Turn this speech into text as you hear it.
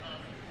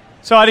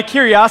So out of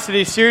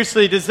curiosity,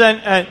 seriously, does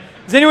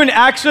anyone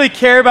actually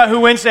care about who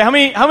wins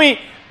today? How many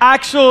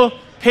actual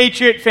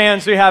Patriot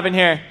fans do we have in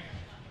here?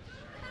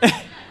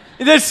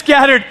 They're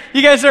scattered.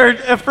 You guys are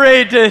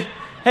afraid to,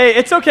 hey,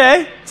 it's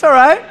okay. It's all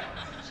right.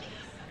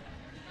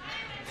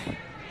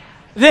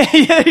 There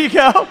you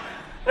go.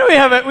 We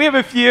have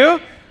a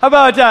few. How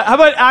about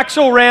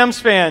actual Rams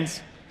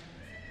fans?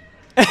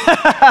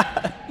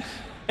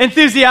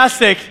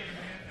 Enthusiastic.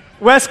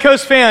 West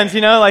Coast fans,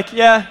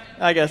 yeah,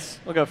 I guess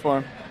we'll go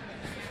for them.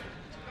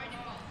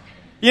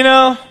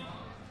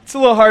 It's a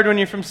little hard when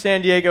you're from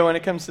San Diego when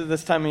it comes to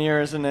this time of year,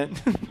 isn't it?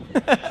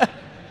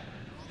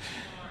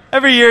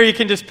 Every year you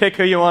can just pick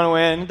who you want to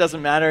win. It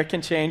doesn't matter. It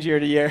can change year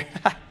to year.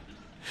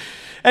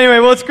 Anyway,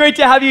 well, it's great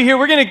to have you here.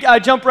 We're going to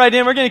jump right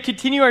in. We're going to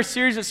continue our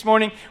series this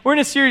morning. We're in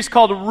a series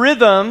called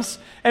Rhythms,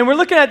 and we're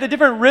looking at the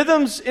different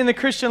rhythms in the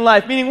Christian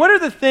life, meaning what are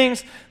the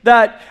things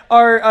that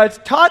are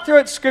taught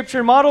throughout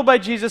Scripture, modeled by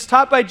Jesus,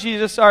 taught by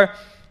Jesus, are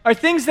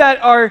things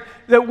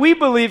that we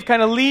believe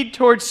kind of lead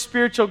towards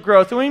spiritual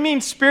growth. And when we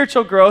mean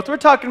spiritual growth, we're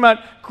talking about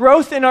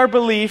growth in our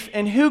belief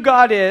in who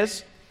God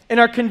is, in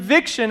our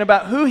conviction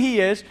about who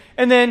He is,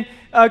 and then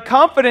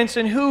confidence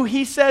in who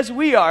He says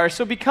we are.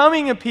 So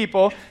becoming a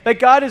people that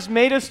God has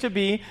made us to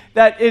be,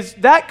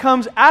 that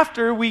comes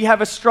after we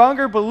have a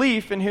stronger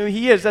belief in who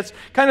He is. That's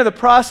kind of the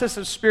process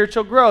of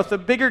spiritual growth. The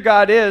bigger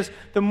God is,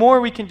 the more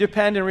we can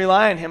depend and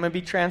rely on Him and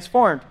be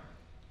transformed.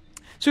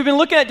 So we've been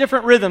looking at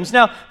different rhythms.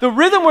 Now, the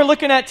rhythm we're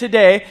looking at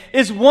today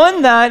is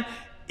one that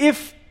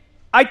if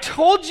I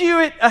told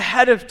you it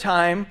ahead of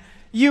time,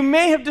 you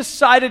may have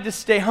decided to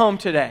stay home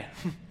today.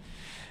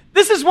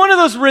 This is one of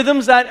those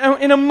rhythms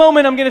that in a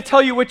moment I'm going to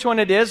tell you which one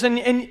it is,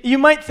 and you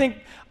might think,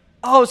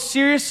 oh,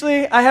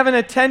 seriously? I haven't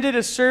attended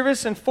a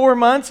service in 4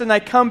 months and I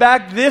come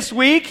back this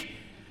week?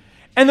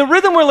 And the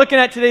rhythm we're looking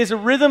at today is a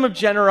rhythm of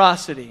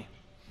generosity.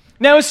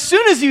 Now, as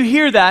soon as you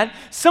hear that,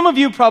 some of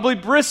you probably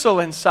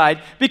bristle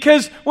inside,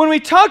 because when we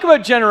talk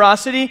about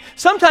generosity,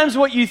 sometimes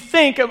what you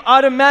think of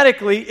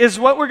automatically is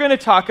what we're going to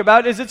talk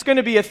about is it's going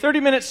to be a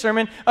 30-minute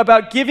sermon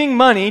about giving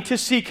money to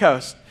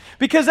Seacoast,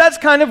 because that's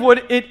kind of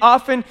what it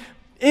often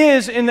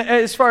is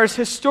as far as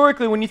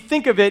historically when you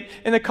think of it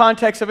in the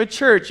context of a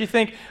church. You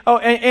think, oh,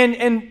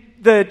 and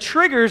the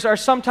triggers are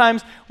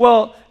sometimes,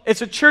 well,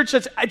 it's a church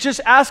that's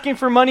just asking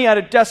for money out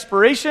of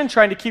desperation,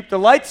 trying to keep the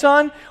lights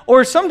on.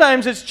 Or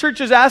sometimes it's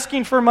churches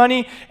asking for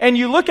money, and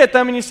you look at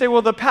them and you say,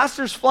 well, the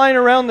pastor's flying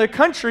around the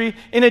country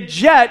in a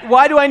jet.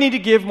 Why do I need to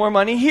give more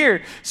money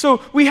here?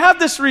 So we have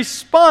this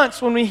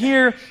response when we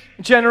hear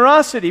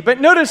generosity.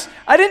 But notice,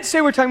 I didn't say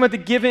we're talking about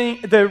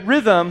the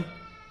rhythm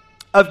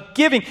of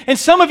giving. And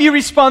some of you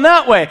respond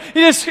that way.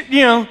 You just,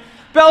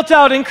 belt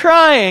out and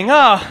crying.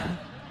 Oh.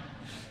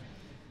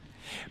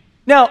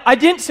 Now, I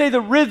didn't say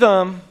the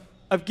rhythm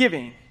of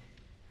giving.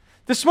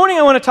 This morning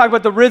I want to talk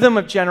about the rhythm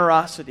of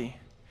generosity,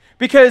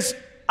 because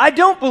I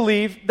don't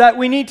believe that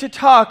we need to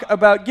talk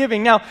about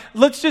giving. Now,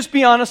 let's just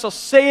be honest. I'll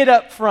say it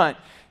up front.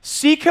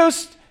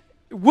 Seacoast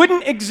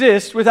wouldn't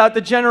exist without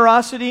the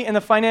generosity and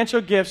the financial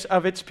gifts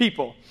of its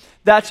people.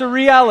 That's a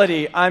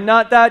reality. I'm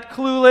not that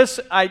clueless.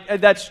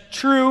 That's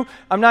true.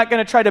 I'm not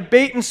going to try to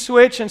bait and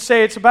switch and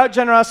say it's about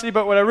generosity,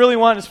 but what I really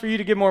want is for you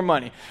to give more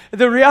money.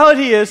 The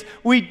reality is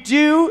we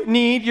do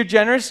need your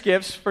generous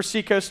gifts for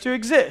Seacoast to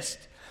exist.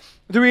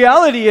 The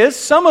reality is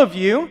some of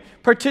you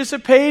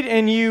participate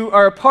and you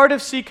are a part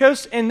of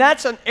Seacoast, and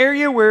that's an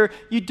area where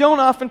you don't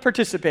often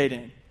participate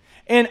in.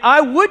 And I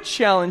would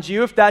challenge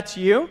you, if that's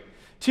you,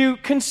 to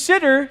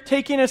consider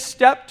taking a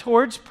step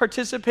towards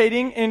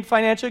participating in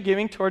financial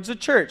giving towards the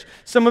church.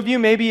 Some of you,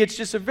 maybe it's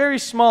just a very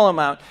small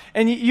amount,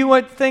 and you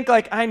would think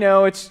like, I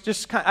know, it's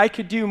just, I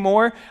could do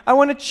more. I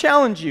want to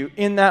challenge you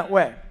in that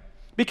way,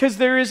 because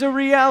there is a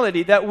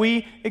reality that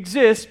we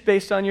exist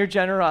based on your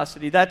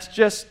generosity. That's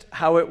just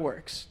how it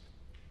works.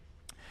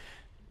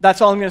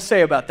 That's all I'm going to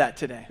say about that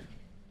today,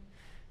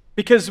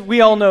 because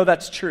we all know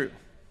that's true.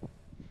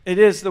 It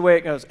is the way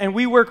it goes. And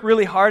we work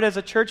really hard as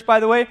a church,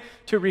 by the way,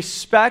 to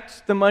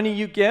respect the money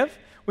you give.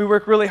 We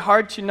work really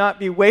hard to not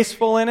be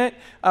wasteful in it.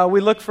 We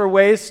look for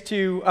ways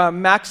to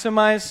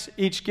maximize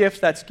each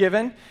gift that's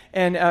given.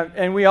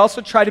 And we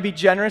also try to be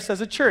generous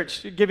as a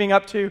church, giving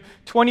up to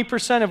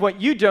 20% of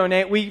what you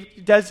donate, we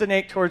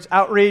designate towards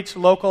outreach,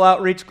 local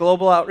outreach,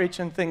 global outreach,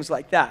 and things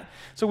like that.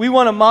 So we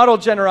want to model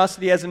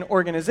generosity as an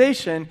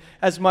organization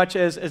as much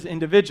as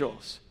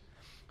individuals.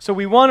 So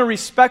we want to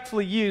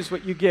respectfully use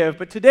what you give.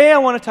 But today I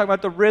want to talk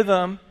about the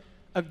rhythm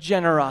of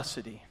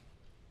generosity.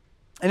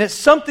 And it's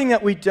something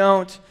that we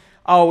don't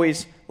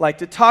always like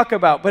to talk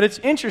about. But it's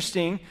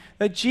interesting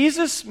that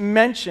Jesus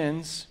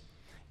mentions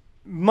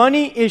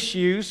money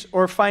issues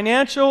or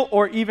financial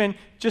or even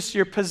just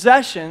your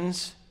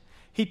possessions.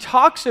 He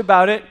talks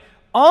about it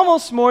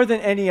almost more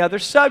than any other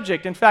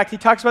subject. In fact, he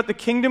talks about the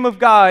kingdom of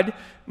God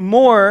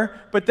more,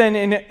 but then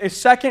in a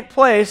second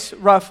place,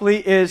 roughly,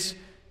 is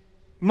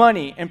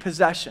money and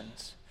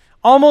possessions.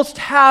 Almost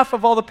half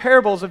of all the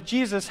parables of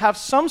Jesus have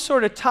some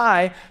sort of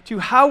tie to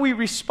how we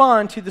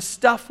respond to the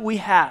stuff we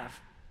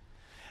have.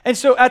 And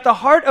so at the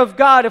heart of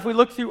God, if we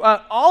look through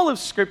all of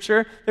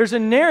Scripture, there's a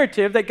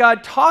narrative that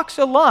God talks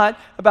a lot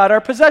about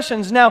our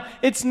possessions. Now,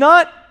 it's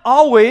not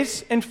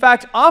always, in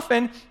fact,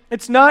 often,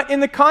 it's not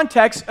in the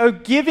context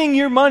of giving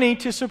your money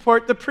to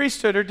support the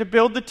priesthood or to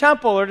build the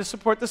temple or to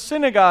support the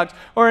synagogues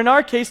or, in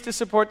our case, to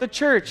support the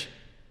church.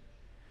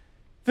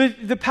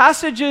 The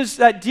passages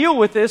that deal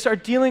with this are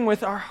dealing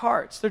with our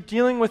hearts. They're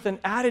dealing with an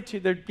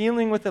attitude. They're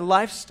dealing with a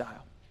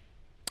lifestyle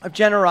of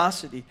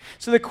generosity.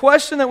 So the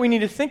question that we need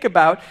to think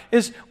about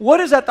is, what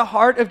is at the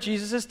heart of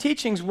Jesus'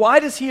 teachings? Why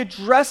does he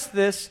address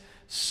this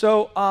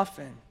so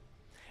often?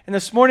 And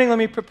this morning, let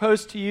me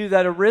propose to you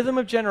that a rhythm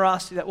of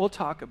generosity that we'll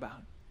talk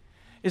about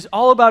is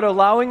all about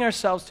allowing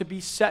ourselves to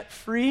be set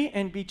free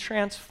and be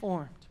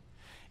transformed.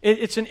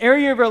 It's an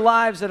area of our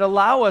lives that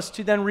allow us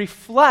to then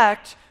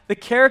reflect the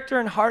character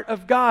and heart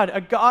of God,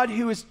 a God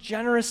who is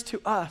generous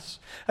to us,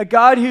 a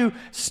God who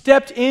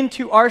stepped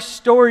into our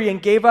story and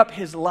gave up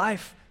his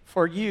life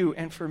for you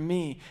and for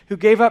me, who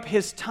gave up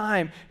his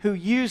time, who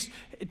used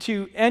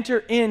to enter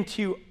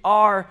into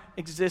our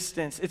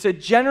existence. It's a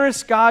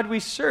generous God we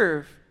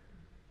serve.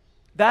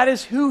 That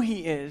is who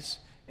he is.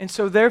 And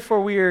so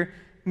therefore we are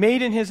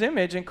made in his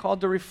image and called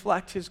to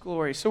reflect his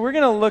glory. So we're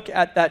going to look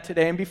at that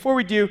today. And before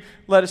we do,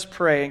 let us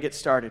pray and get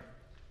started.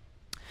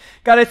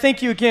 God, I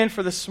thank you again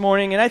for this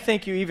morning, and I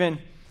thank you even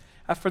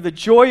for the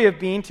joy of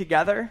being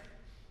together.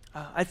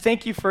 I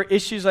thank you for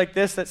issues like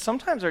this that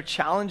sometimes are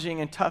challenging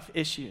and tough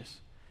issues.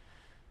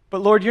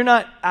 But Lord, you're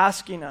not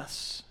asking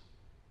us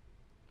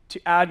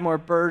to add more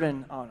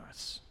burden on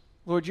us.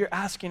 Lord, you're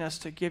asking us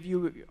to give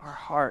you our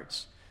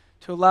hearts,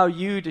 to allow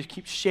you to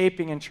keep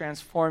shaping and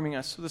transforming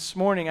us. So this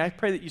morning, I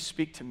pray that you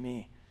speak to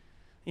me.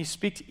 You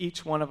speak to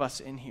each one of us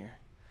in here.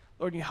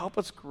 Lord, you help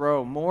us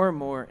grow more and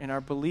more in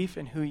our belief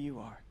in who you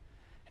are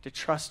and to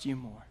trust you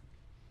more.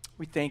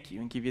 We thank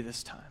you and give you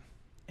this time.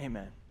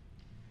 Amen.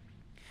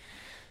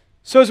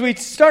 So as we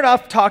start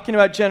off talking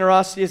about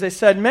generosity, as I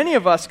said, many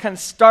of us kind of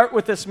start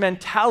with this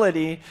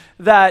mentality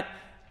that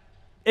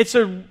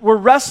we're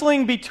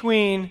wrestling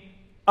between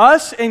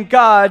us and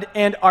God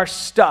and our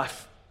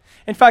stuff.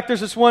 In fact, there's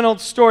this one old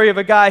story of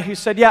a guy who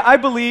said, yeah, I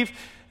believe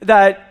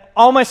that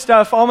all my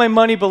stuff, all my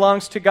money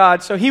belongs to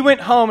God. So he went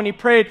home and he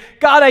prayed,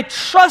 God, I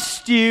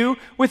trust you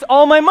with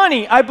all my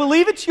money. I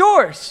believe it's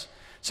yours.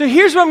 So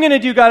here's what I'm going to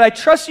do, God. I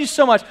trust you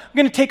so much. I'm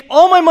going to take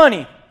all my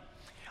money.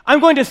 I'm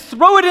going to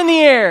throw it in the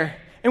air.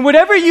 And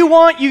whatever you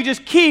want, you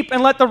just keep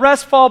and let the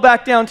rest fall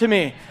back down to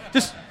me.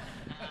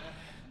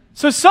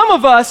 So some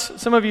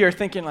of you are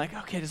thinking like,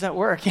 okay, does that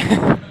work?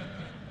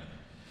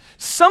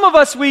 Some of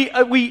us,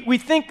 we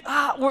think,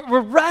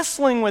 we're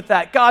wrestling with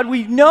that. God,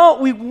 we know,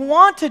 we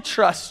want to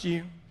trust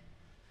you.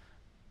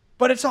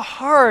 But it's a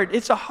hard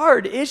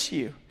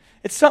issue.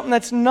 It's something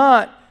that's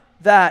not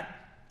that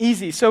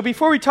easy. So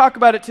before we talk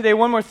about it today,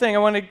 one more thing. I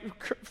want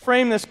to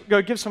frame this,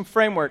 give some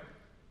framework.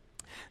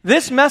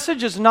 This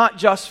message is not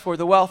just for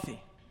the wealthy.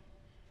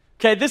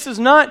 Okay, this is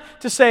not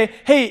to say,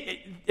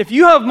 hey, if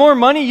you have more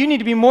money, you need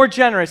to be more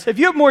generous. If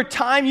you have more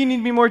time, you need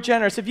to be more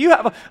generous. If you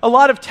have a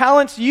lot of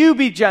talents, you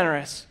be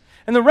generous.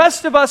 And the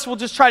rest of us will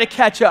just try to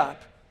catch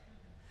up.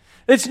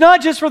 It's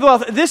not just for the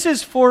wealthy. This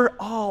is for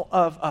all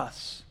of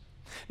us.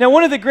 Now,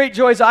 one of the great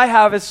joys I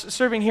have is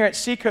serving here at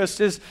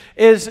Seacoast is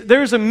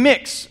there's a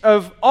mix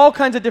of all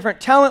kinds of different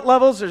talent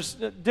levels. There's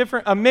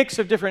a mix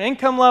of different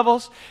income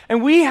levels.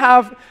 And we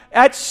have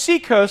at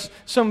Seacoast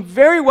some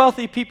very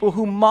wealthy people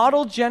who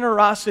model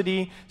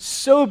generosity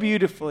so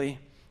beautifully,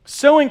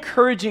 so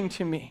encouraging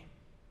to me.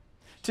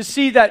 To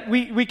see that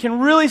we can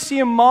really see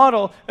a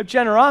model of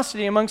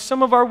generosity among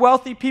some of our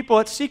wealthy people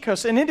at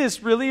Seacoast, and it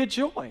is really a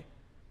joy.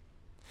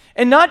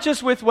 And not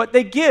just with what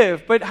they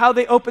give, but how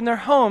they open their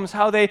homes,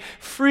 how they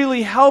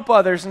freely help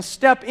others and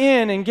step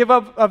in and give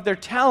up of their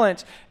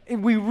talents.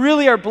 We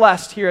really are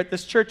blessed here at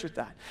this church with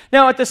that.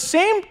 Now, at the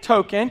same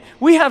token,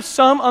 we have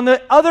some on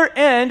the other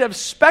end of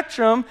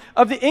spectrum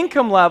of the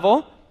income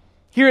level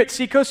here at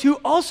Seacoast who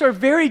also are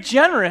very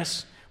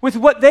generous with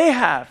what they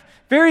have.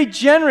 Very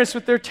generous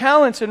with their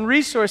talents and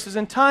resources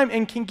and time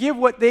and can give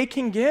what they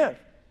can give.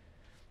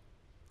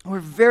 We're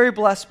very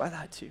blessed by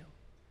that too.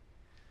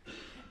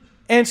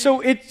 And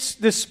so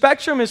the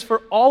spectrum is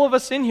for all of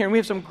us in here, and we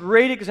have some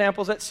great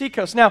examples at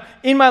Seacoast. Now,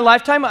 in my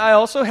lifetime, I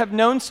also have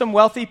known some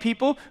wealthy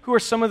people who are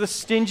some of the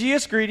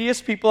stingiest,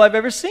 greediest people I've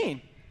ever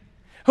seen,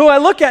 who I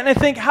look at and I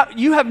think,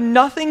 you have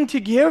nothing to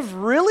give?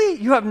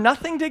 Really? You have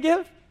nothing to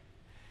give?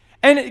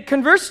 And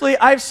conversely,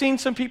 I've seen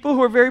some people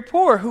who are very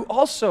poor who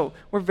also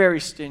were very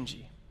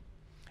stingy.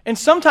 And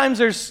sometimes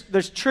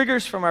there's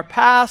triggers from our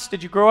past.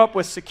 Did you grow up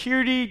with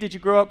security? Did you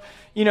grow up,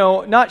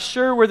 not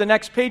sure where the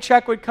next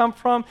paycheck would come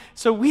from?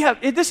 So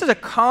this is a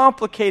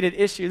complicated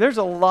issue. There's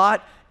a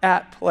lot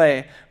at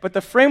play. But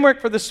the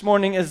framework for this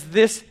morning is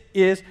this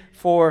is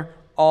for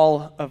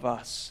all of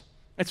us.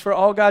 It's for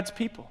all God's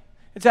people.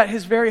 It's at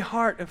his very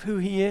heart of who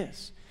he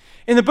is.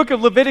 In the book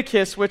of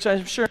Leviticus, which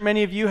I'm sure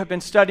many of you have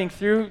been studying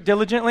through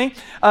diligently,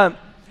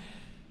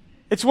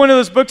 it's one of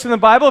those books in the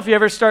Bible, if you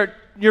ever start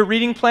your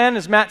reading plan,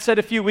 as Matt said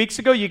a few weeks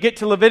ago, you get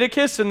to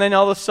Leviticus, and then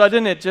all of a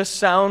sudden it just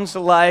sounds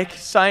like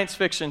science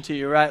fiction to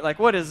you, right? Like,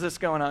 what is this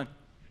going on?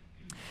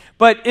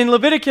 But in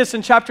Leviticus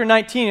in chapter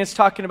 19, it's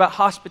talking about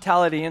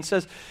hospitality and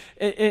says,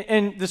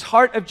 in this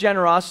heart of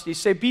generosity,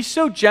 say, be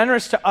so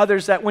generous to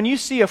others that when you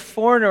see a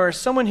foreigner or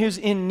someone who's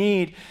in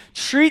need,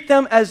 treat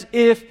them as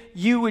if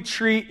you would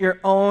treat your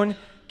own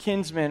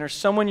kinsman or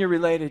someone you're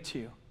related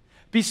to.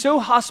 Be so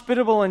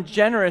hospitable and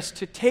generous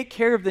to take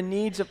care of the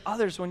needs of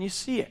others when you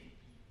see it.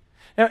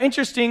 Now,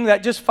 interesting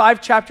that just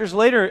 5 chapters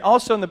later,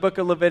 also in the book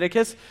of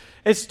Leviticus,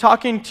 it's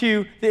talking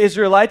to the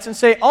Israelites and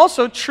say,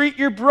 also treat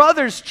your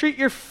brothers, treat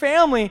your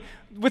family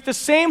with the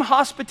same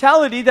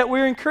hospitality that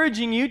we're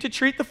encouraging you to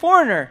treat the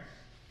foreigner.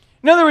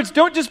 In other words,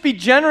 don't just be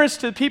generous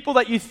to the people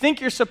that you think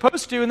you're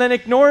supposed to and then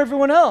ignore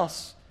everyone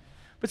else.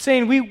 But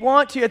saying we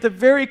want to, at the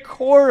very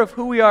core of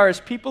who we are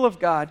as people of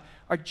God,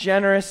 are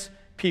generous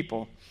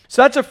people.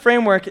 So that's a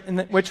framework in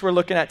which we're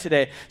looking at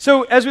today.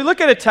 So as we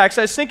look at a text,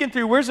 I was thinking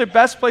through where's the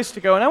best place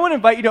to go. And I want to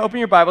invite you to open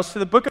your Bibles to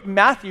the book of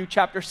Matthew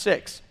chapter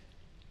 6.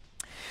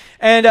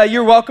 And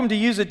you're welcome to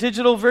use a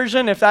digital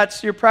version if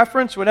that's your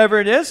preference,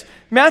 whatever it is.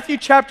 Matthew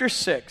chapter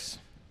 6.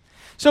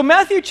 So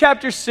Matthew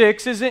chapter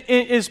 6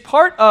 is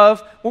part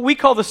of what we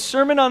call the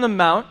Sermon on the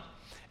Mount,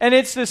 and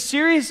it's a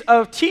series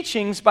of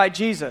teachings by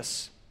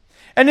Jesus.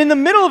 And in the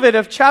middle of it,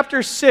 of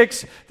chapter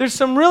 6, there's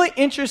some really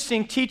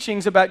interesting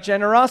teachings about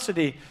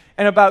generosity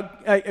and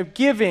about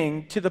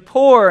giving to the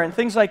poor and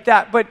things like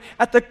that. But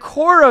at the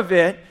core of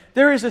it,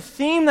 there is a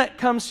theme that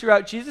comes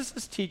throughout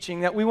Jesus'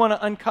 teaching that we want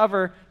to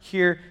uncover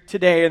here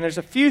today. And there's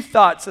a few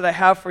thoughts that I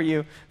have for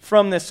you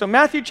from this. So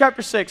Matthew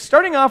chapter 6,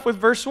 starting off with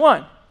verse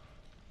 1.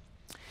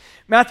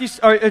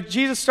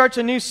 Jesus starts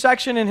a new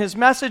section in his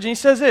message, and he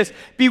says this,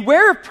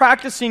 beware of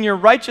practicing your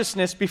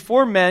righteousness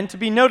before men to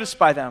be noticed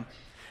by them.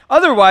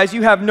 Otherwise,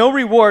 you have no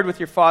reward with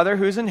your Father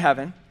who is in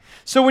heaven.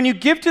 So when you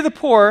give to the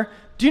poor,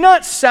 do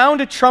not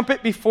sound a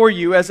trumpet before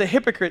you as the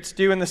hypocrites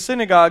do in the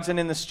synagogues and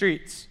in the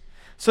streets,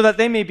 so that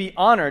they may be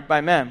honored by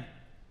men.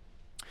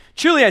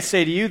 Truly I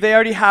say to you, they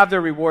already have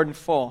their reward in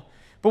full.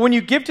 But when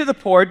you give to the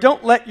poor,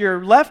 don't let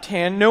your left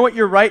hand know what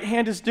your right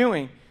hand is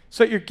doing,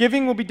 so that your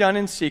giving will be done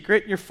in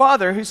secret. Your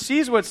Father, who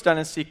sees what's done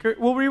in secret,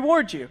 will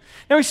reward you.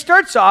 Now he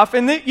starts off,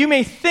 and you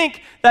may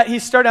think that he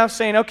started off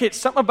saying, okay, it's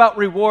something about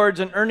rewards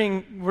and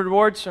earning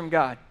rewards from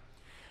God.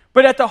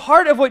 But at the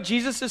heart of what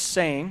Jesus is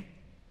saying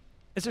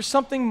is there's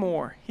something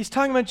more. He's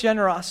talking about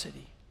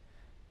generosity.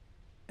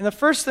 And the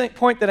first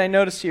point that I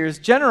notice here is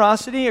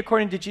generosity,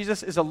 according to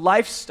Jesus, is a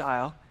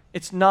lifestyle.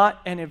 It's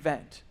not an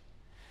event.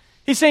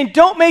 He's saying,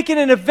 don't make it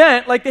an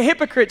event like the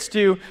hypocrites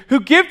do, who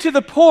give to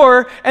the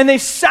poor, and they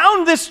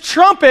sound this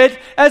trumpet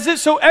as if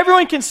so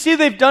everyone can see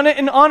they've done it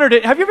and honored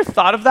it. Have you ever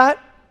thought of that?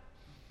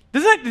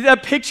 Doesn't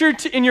that picture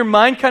in your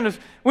mind kind of,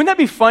 wouldn't that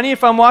be funny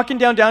if I'm walking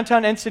down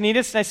downtown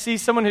Encinitas and I see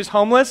someone who's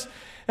homeless,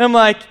 and I'm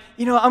like,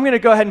 I'm going to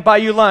go ahead and buy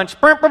you lunch.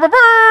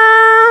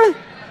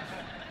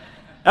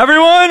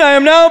 Everyone, I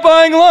am now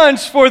buying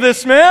lunch for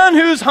this man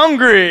who's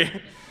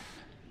hungry.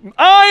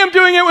 I am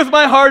doing it with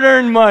my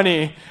hard-earned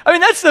money. I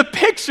mean, that's the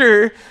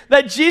picture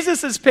that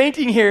Jesus is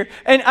painting here.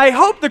 And I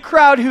hope the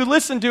crowd who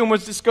listened to him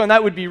was just going,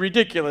 that would be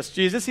ridiculous,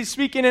 Jesus. He's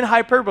speaking in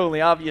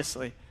hyperbole,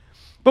 obviously.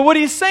 But what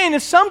he's saying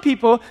is some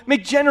people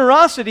make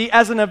generosity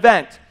as an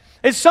event.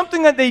 It's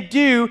something that they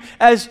do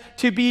as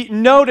to be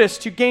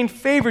noticed, to gain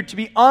favor, to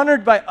be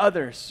honored by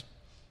others.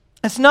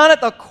 It's not at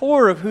the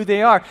core of who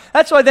they are.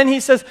 That's why then he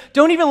says,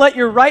 don't even let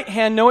your right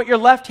hand know what your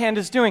left hand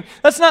is doing.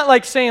 That's not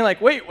like saying,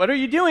 wait, what are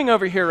you doing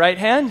over here, right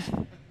hand?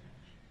 But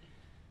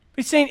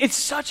he's saying it's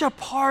such a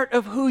part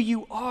of who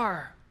you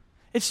are.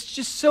 It's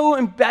just so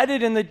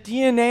embedded in the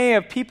DNA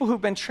of people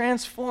who've been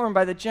transformed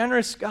by the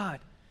generous God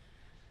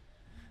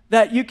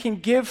that you can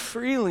give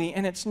freely,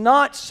 and it's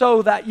not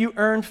so that you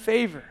earn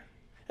favor.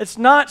 It's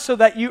not so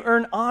that you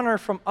earn honor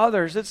from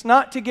others. It's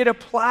not to get a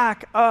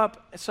plaque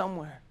up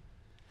somewhere.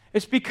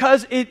 It's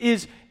because it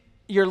is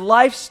your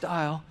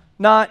lifestyle,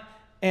 not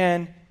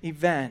an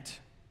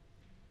event.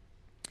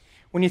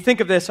 When you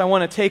think of this, I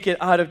want to take it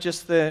out of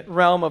just the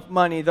realm of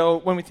money, though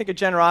when we think of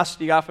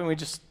generosity, often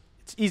it's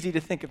easy to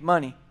think of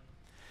money.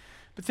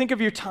 But think of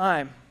your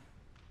time.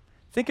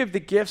 Think of the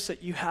gifts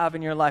that you have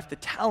in your life, the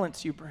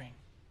talents you bring.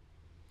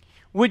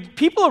 Would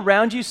people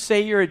around you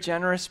say you're a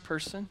generous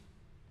person?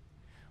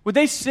 Would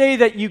they say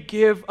that you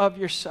give of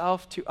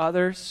yourself to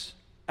others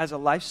as a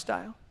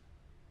lifestyle?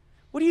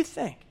 What do you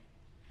think?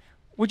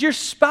 Would your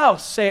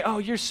spouse say, oh,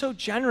 you're so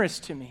generous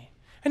to me?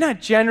 And not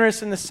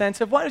generous in the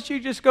sense of, why don't you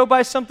just go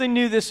buy something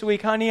new this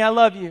week, honey? I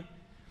love you.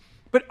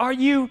 But are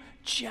you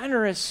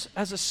generous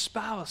as a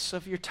spouse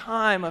of your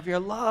time, of your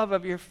love,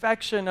 of your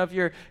affection, of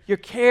your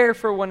care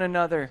for one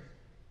another?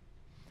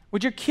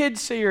 Would your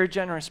kids say you're a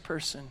generous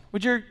person?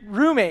 Would your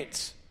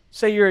roommates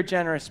say you're a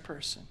generous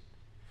person?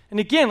 And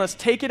again, let's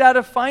take it out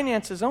of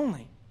finances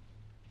only.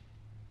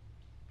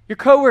 Your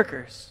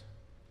coworkers.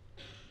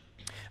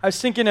 I was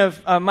thinking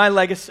of my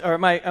legacy, or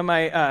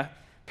my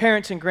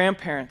parents and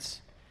grandparents.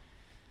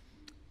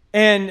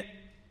 And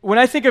when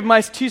I think of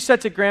my 2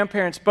 sets of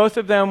grandparents, both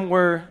of them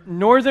were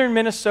northern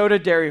Minnesota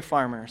dairy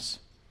farmers.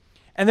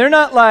 And they're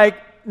not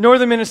like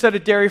northern Minnesota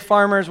dairy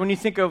farmers when you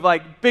think of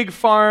like big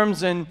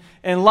farms and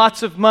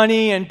lots of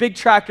money and big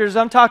tractors.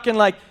 I'm talking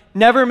like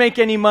never make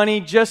any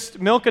money, just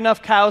milk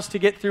enough cows to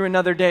get through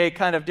another day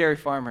kind of dairy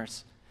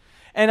farmers.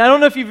 And I don't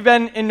know if you've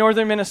been in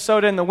northern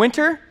Minnesota in the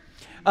winter.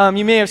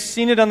 You may have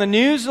seen it on the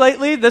news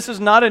lately. This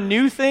is not a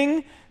new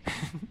thing.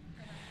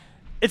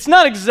 It's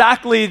not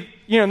exactly,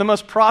 the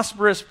most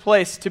prosperous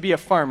place to be a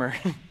farmer.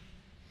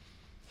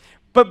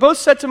 But both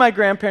said to my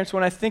grandparents,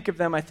 when I think of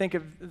them, I think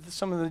of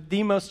some of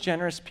the most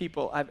generous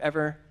people I've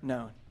ever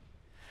known.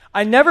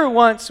 I never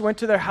once went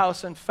to their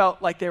house and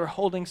felt like they were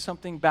holding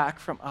something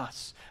back from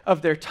us,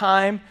 of their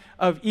time,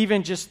 of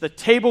even just the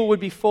table would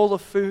be full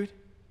of food.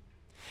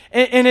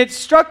 And it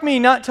struck me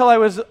not till I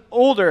was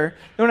older,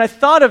 and when I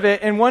thought of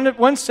it, in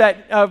one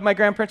set of my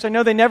grandparents, I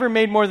know they never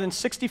made more than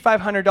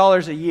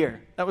 $6,500 a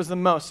year. That was the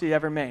most he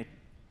ever made.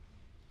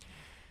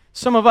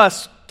 Some of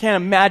us can't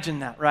imagine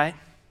that, right?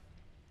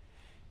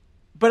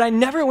 But I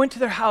never went to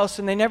their house,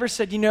 and they never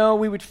said,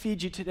 we would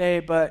feed you today,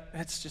 but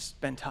it's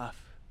just been tough.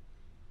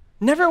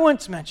 Never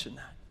once mentioned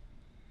that.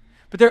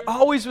 But there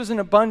always was an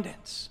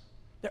abundance.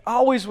 There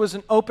always was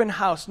an open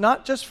house,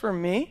 not just for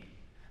me,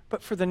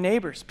 but for the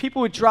neighbors.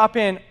 People would drop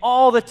in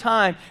all the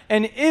time.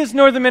 And it is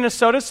northern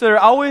Minnesota, so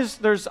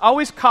there's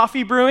always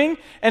coffee brewing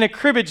and a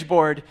cribbage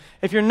board.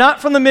 If you're not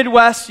from the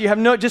Midwest, you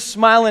have just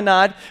smile and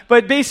nod.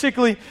 But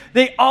basically,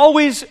 they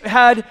always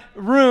had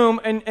room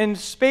and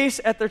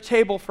space at their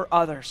table for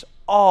others.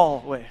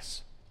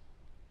 Always.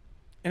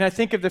 And I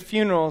think of the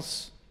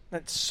funerals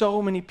that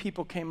so many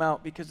people came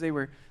out because they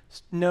were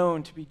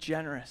known to be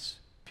generous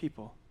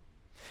people.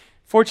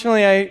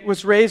 Fortunately, I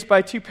was raised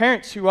by two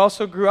parents who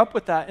also grew up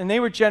with that, and they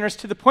were generous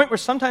to the point where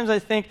sometimes I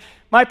think,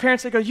 my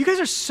parents, they go, you guys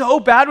are so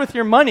bad with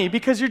your money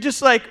because you're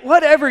just like,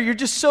 whatever, you're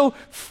just so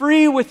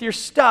free with your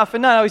stuff,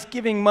 and not always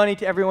giving money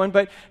to everyone,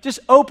 but just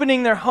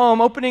opening their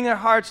home, opening their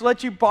hearts,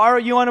 let you borrow,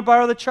 you want to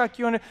borrow the truck,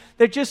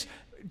 they're just,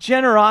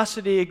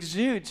 generosity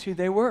exudes who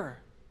they were.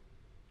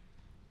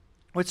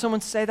 Would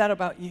someone say that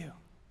about you?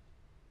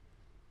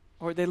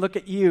 Or would they look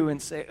at you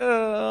and say,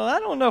 I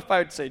don't know if I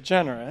would say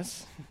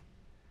generous.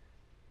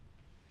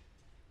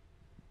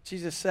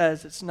 Jesus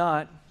says it's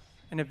not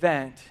an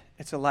event,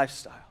 it's a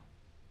lifestyle.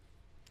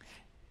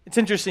 It's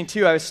interesting,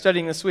 too, I was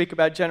studying this week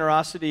about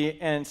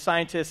generosity, and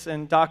scientists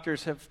and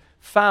doctors have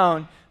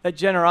found that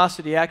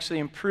generosity actually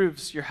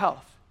improves your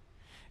health.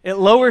 It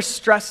lowers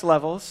stress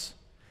levels,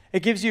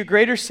 it gives you a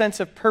greater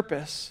sense of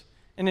purpose,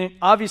 and it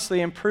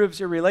obviously improves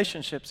your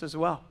relationships as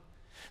well.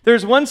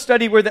 There's one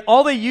study where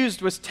all they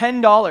used was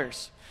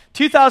 $10.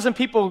 2,000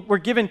 people were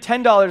given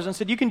 $10 and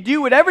said, you can do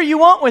whatever you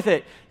want with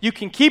it. You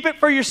can keep it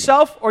for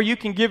yourself, or you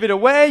can give it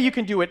away. You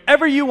can do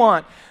whatever you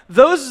want.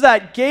 Those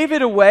that gave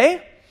it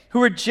away, who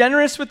were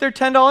generous with their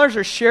 $10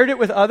 or shared it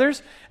with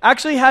others,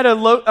 actually had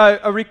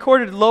a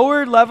recorded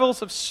lower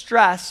levels of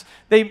stress.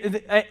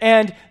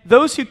 And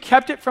those who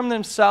kept it from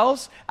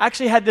themselves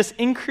actually had this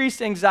increased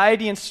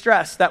anxiety and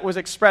stress that was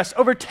expressed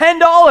over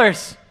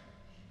 $10.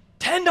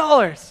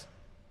 $10.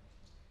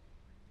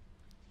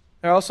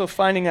 They're also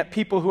finding that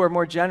people who are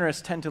more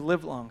generous tend to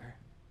live longer.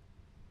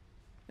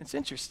 It's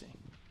interesting.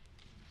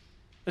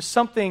 There's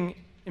something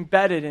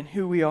embedded in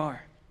who we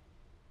are.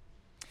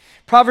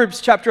 Proverbs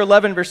chapter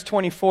 11, verse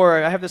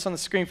 24, I have this on the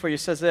screen for you,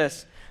 says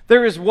this: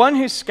 there is one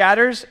who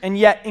scatters and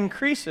yet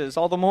increases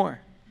all the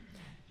more.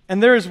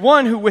 And there is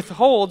one who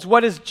withholds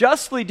what is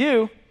justly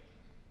due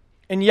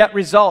and yet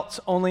results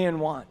only in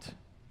want.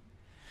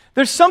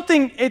 There's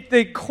something at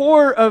the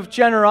core of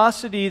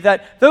generosity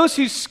that those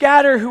who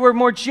scatter, who are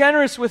more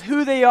generous with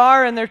who they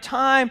are and their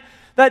time,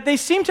 that they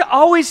seem to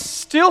always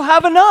still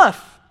have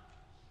enough.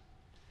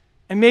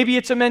 And maybe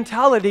it's a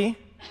mentality,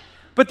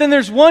 but then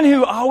there's one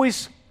who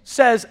always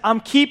says, I'm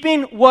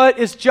keeping what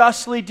is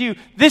justly due.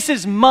 This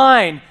is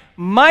mine,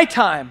 my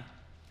time.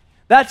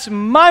 That's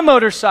my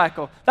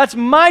motorcycle. That's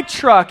my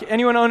truck.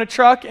 Anyone own a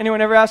truck?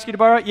 Anyone ever ask you to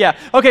borrow it? Yeah.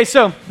 Okay,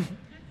 so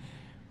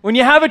when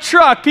you have a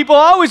truck, people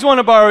always want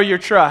to borrow your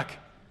truck.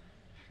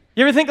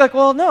 You ever think like,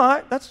 well, no,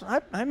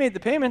 I made the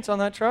payments on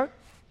that truck.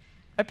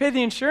 I paid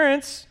the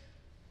insurance.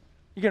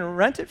 You going to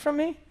rent it from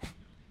me?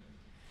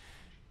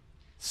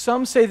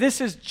 Some say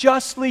this is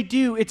justly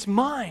due. It's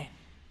mine.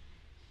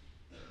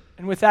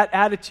 And with that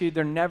attitude,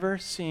 there never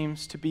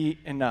seems to be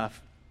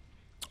enough.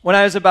 When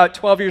I was about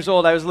 12 years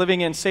old, I was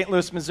living in St.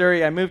 Louis,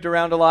 Missouri. I moved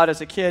around a lot as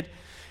a kid.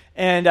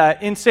 And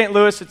in St.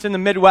 Louis, it's in the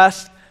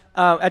Midwest.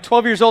 At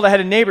 12 years old, I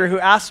had a neighbor who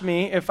asked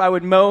me if I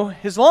would mow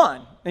his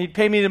lawn. And he'd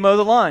pay me to mow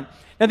the lawn.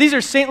 Now, these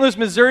are St. Louis,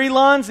 Missouri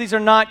lawns. These are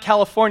not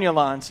California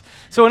lawns.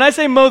 So when I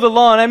say mow the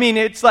lawn, I mean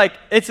it's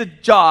a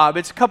job.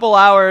 It's a couple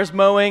hours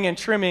mowing and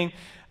trimming.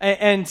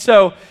 And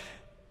so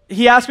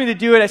he asked me to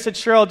do it. I said,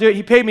 sure, I'll do it.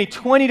 He paid me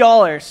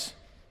 $20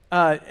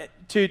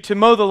 to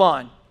mow the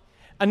lawn.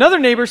 Another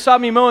neighbor saw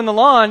me mowing the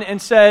lawn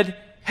and said,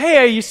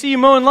 hey, you see you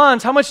mowing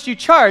lawns. How much do you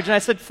charge? And I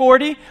said,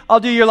 $40. I'll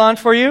do your lawn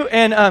for you.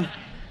 And I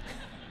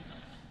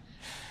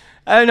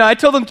don't know. I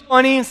told him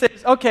 20 and said,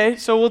 okay,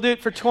 so we'll do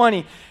it for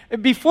 20.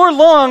 Before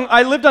long,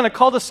 I lived on a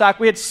cul-de-sac.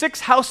 We had 6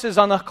 houses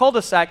on the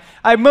cul-de-sac.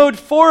 I mowed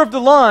 4 of the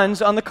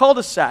lawns on the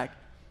cul-de-sac.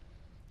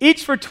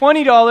 each for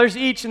 $20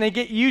 each, and they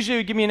usually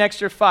would give me an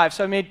extra $5.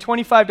 So I made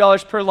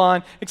 $25 per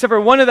lawn, except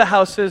for one of the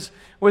houses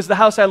was the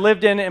house I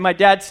lived in, and my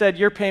dad said,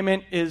 your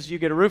payment is you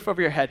get a roof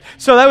over your head.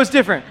 So that was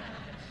different.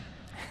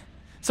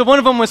 So one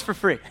of them was for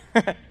free.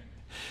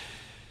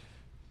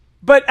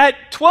 But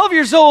at 12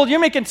 years old, you're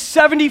making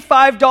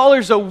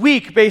 $75 a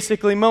week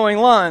basically mowing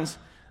lawns.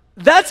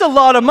 That's a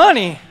lot of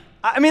money.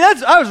 I mean,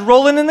 I was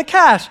rolling in the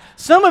cash.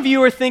 Some of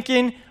you are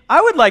thinking, I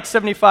would like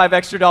 $75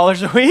 extra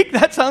a week.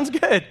 That sounds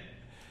good.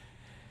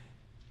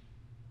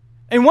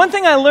 And one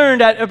thing I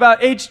learned at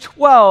about age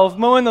 12,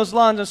 mowing those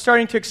lawns and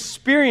starting to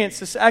experience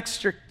this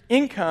extra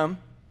income,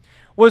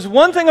 was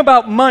one thing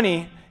about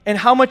money and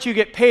how much you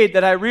get paid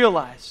that I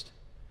realized.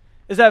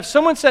 Is that if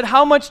someone said,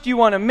 how much do you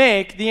want to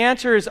make? The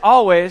answer is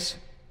always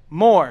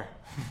more.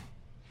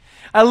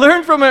 I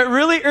learned from a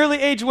really early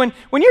age, when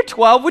you're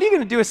 12, what are you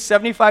going to do with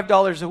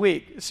 $75 a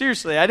week?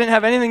 Seriously, I didn't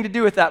have anything to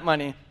do with that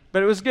money,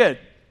 but it was good.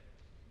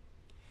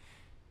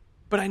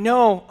 But I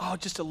know,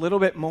 just a little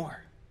bit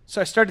more. So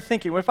I started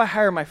thinking, what if I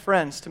hire my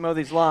friends to mow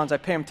these lawns? I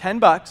pay them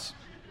 $10.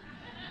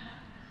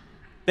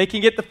 They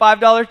can get the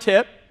 $5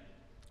 tip.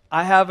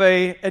 I have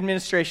a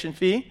administration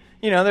fee.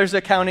 There's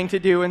accounting to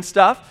do and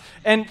stuff.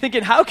 And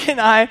thinking, how can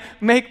I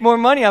make more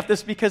money off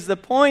this? Because the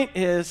point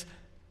is,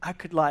 I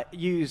could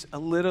use a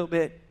little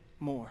bit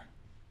more.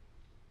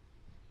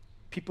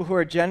 People who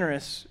are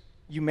generous,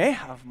 you may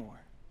have more.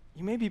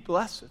 You may be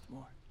blessed with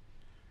more.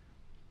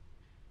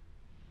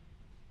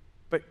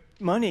 But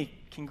money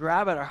can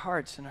grab at our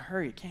hearts in a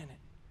hurry, can't it?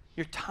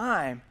 Your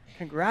time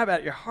can grab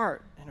at your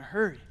heart in a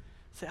hurry.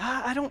 Say,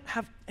 I don't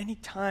have any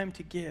time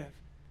to give.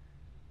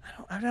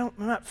 I'm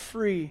not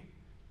free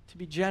to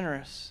be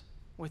generous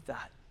with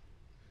that.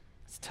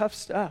 It's tough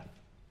stuff.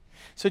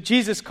 So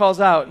Jesus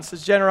calls out and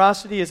says,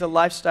 generosity is a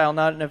lifestyle,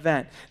 not an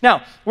event.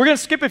 Now, we're going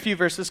to skip a few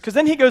verses because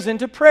then he goes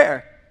into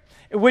prayer,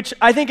 which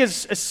I think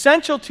is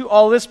essential to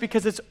all this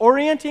because it's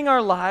orienting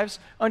our lives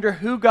under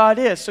who God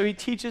is. So he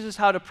teaches us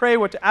how to pray,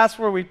 what to ask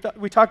for. We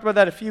talked about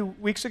that a few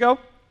weeks ago.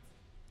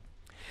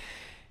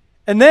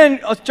 And then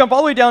I'll jump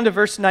all the way down to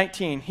verse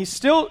 19. He's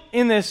still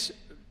in this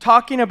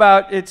talking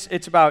about,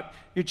 it's about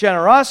your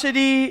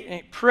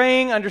generosity,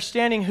 praying,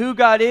 understanding who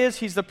God is.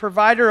 He's the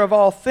provider of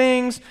all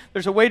things.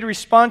 There's a way to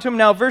respond to him.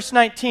 Now, verse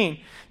 19.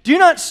 Do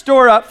not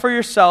store up for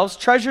yourselves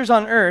treasures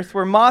on earth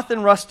where moth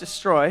and rust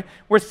destroy,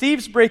 where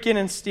thieves break in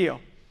and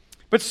steal.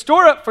 But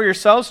store up for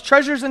yourselves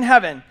treasures in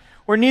heaven,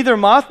 where neither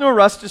moth nor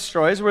rust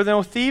destroys, where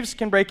no thieves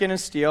can break in and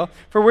steal.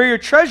 For where your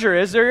treasure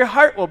is, there your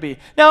heart will be.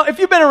 Now, if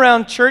you've been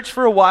around church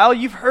for a while,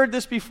 you've heard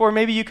this before.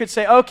 Maybe you could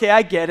say, okay,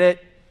 I get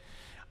it.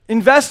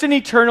 Invest in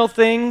eternal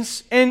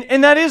things,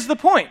 and that is the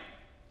point,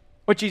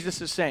 what Jesus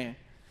is saying.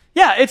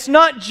 Yeah, it's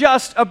not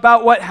just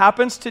about what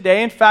happens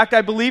today. In fact,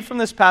 I believe from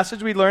this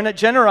passage we learn that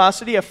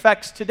generosity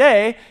affects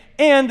today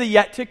and the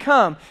yet to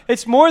come.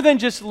 It's more than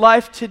just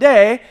life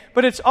today,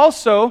 but it's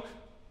also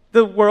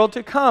the world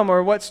to come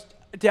or what's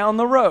down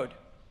the road.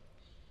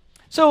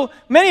 So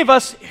many of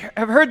us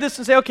have heard this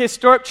and say, okay,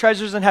 store up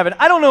treasures in heaven.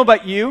 I don't know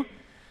about you,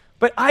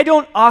 but I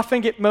don't often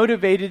get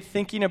motivated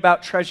thinking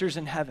about treasures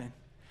in heaven.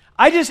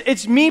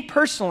 It's me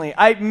personally.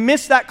 I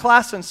missed that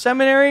class in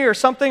seminary or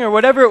something or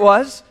whatever it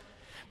was.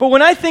 But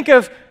when I think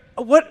of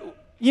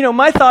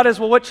my thought is,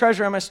 well, what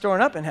treasure am I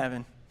storing up in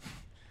heaven?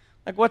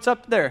 Like, what's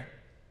up there?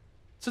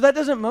 So that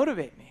doesn't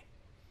motivate me.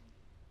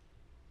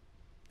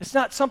 It's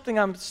not something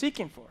I'm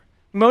seeking for.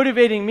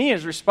 Motivating me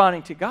is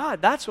responding to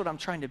God. That's what I'm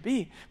trying to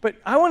be. But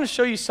I want to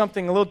show you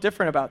something a little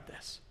different about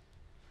this.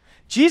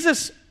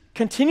 Jesus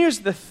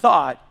continues the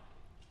thought.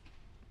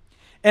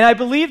 And I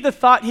believe the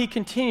thought he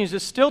continues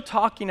is still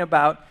talking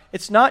about,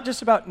 it's not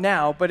just about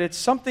now, but it's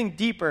something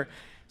deeper.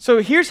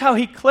 So here's how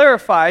he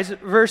clarifies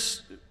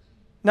verse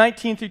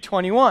 19 through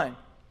 21.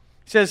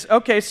 He says,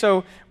 okay,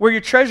 so where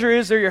your treasure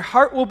is, there your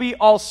heart will be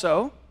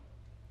also.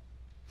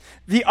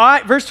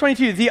 Verse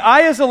 22, the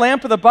eye is a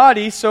lamp of the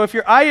body, so if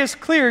your eye is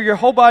clear, your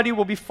whole body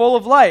will be full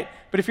of light.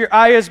 But if your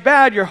eye is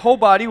bad, your whole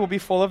body will be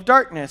full of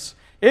darkness.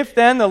 If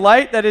then the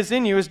light that is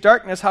in you is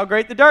darkness, how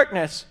great the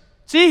darkness.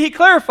 See, he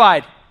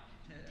clarified.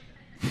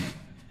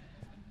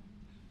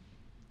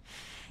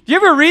 Do you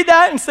ever read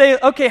that and say,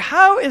 okay,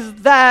 how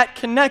is that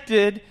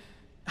connected?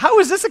 How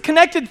is this a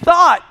connected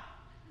thought?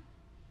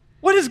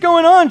 What is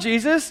going on,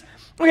 Jesus?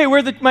 Okay,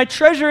 where my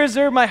treasure is,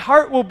 there my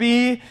heart will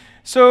be.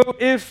 So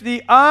if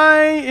the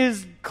eye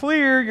is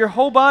clear, your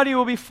whole body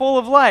will be full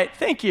of light.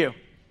 Thank you.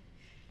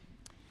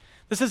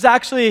 This is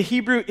actually a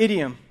Hebrew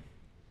idiom.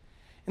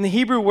 In the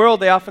Hebrew world,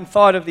 they often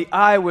thought of the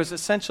eye was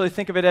essentially,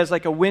 think of it as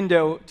like a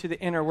window to the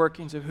inner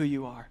workings of who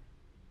you are.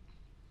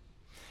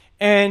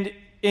 And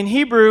in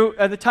Hebrew,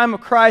 at the time of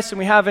Christ, and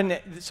we have in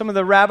some of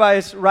the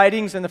rabbis'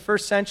 writings in the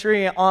first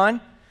century on,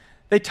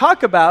 they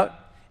talk about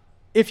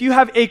if you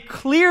have a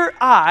clear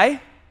eye,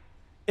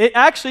 it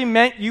actually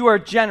meant you are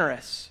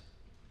generous.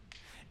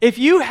 If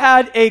you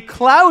had a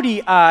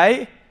cloudy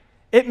eye,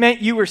 it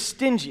meant you were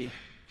stingy.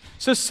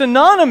 So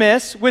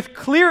synonymous with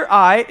clear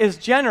eye is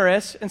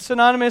generous, and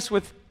synonymous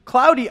with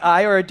cloudy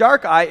eye or a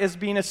dark eye is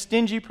being a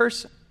stingy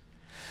person.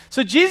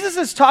 So Jesus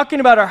is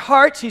talking about our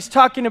hearts. He's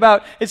talking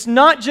about, it's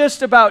not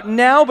just about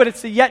now, but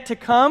it's the yet to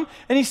come.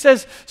 And he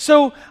says,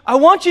 so I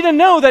want you to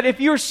know that if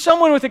you're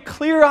someone with a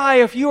clear eye,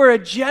 if you are a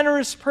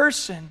generous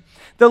person,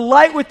 the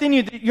light within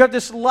you, you have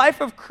this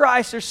life of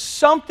Christ, there's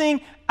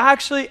something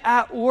actually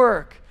at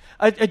work.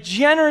 A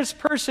generous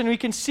person, we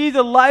can see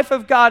the life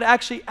of God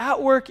actually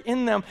at work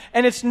in them.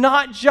 And it's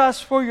not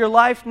just for your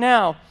life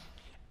now.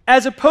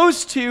 As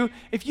opposed to,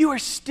 if you are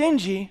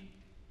stingy,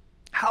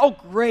 how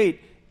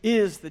great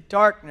is the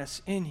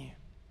darkness in you?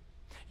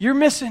 You're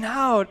missing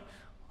out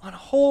on a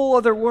whole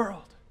other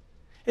world.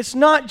 It's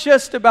not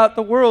just about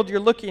the world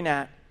you're looking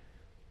at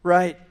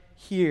right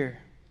here.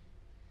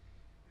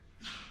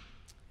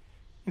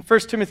 In 1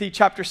 Timothy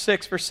chapter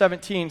 6, verse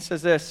 17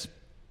 says this.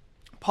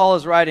 Paul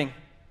is writing.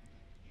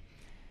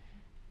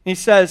 He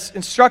says,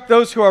 instruct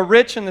those who are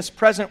rich in this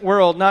present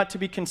world not to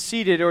be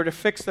conceited or to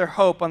fix their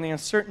hope on the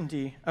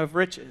uncertainty of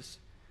riches,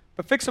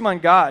 but fix them on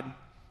God,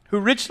 who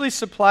richly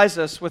supplies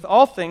us with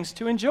all things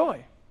to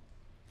enjoy.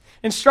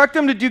 Instruct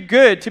them to do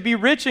good, to be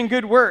rich in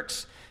good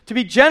works, to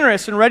be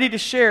generous and ready to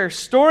share,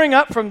 storing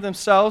up from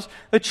themselves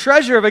the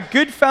treasure of a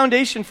good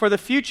foundation for the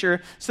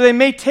future, so they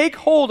may take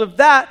hold of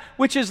that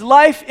which is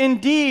life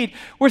indeed.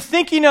 We're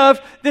thinking of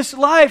this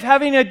life,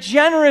 having a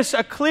generous,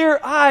 a clear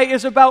eye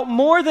is about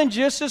more than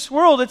just this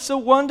world. It's the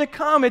one to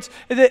come. It's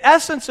the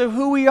essence of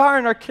who we are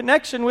and our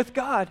connection with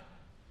God.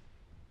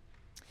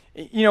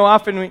 You know,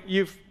 often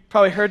you've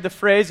probably heard the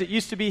phrase, it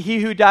used to be he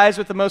who dies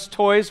with the most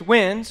toys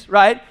wins,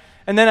 right?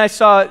 And then I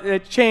saw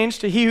it change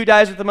to he who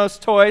dies with the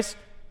most toys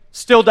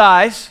still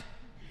dies.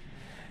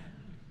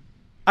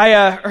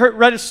 I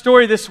read a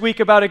story this week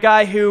about a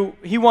guy who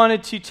he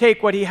wanted to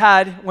take what he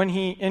had when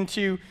he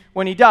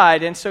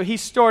died, and so he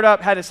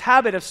had his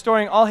habit of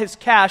storing all his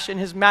cash in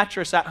his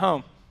mattress at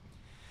home.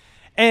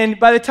 And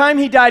by the time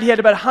he died, he had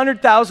about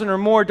 $100,000 or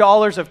more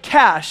of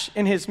cash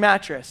in his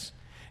mattress.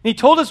 And he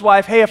told his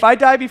wife, hey, if I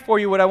die before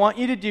you, what I want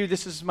you to do,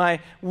 this is my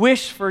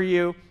wish for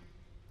you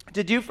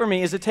to do for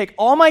me, is to take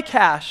all my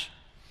cash,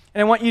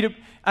 and I want you to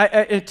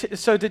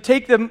to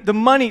take the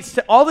money,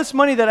 all this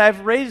money that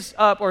I've raised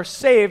up or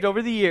saved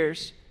over the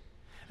years,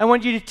 I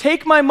want you to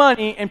take my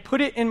money and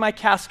put it in my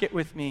casket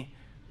with me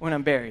when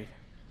I'm buried.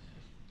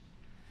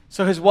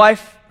 So his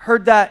wife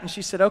heard that and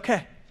she said,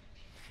 okay.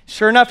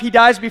 Sure enough, he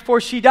dies before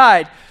she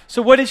died.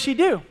 So what did she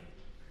do?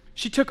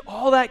 She took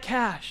all that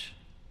cash.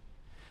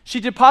 She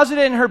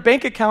deposited it in her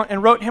bank account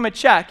and wrote him a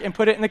check and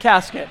put it in the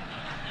casket.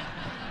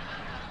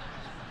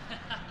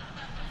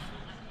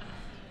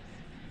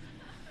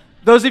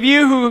 Those of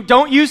you who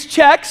don't use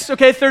checks,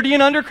 okay, 30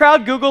 and under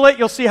crowd, Google it,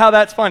 you'll see how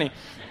that's funny.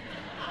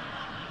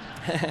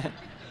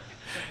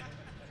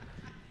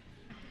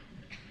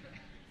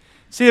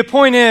 See, the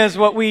point is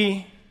what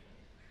we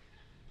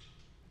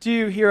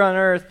do here on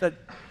earth, that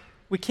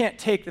we can't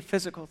take the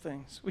physical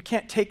things. We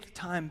can't take the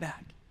time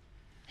back.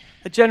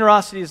 That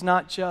generosity is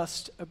not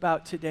just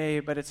about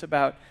today, but it's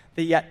about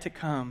the yet to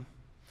come.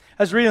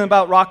 I was reading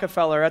about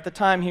Rockefeller. At the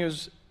time, he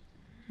was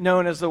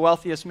known as the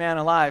wealthiest man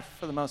alive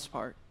for the most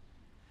part.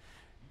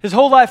 His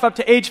whole life up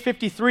to age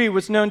 53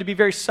 was known to be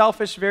very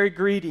selfish, very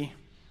greedy.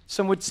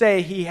 Some would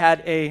say he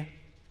had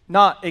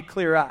not a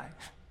clear eye.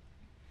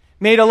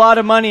 Made a lot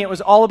of money. It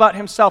was all about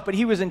himself, but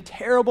he was in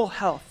terrible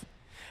health.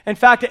 In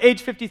fact, at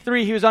age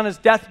 53, he was on his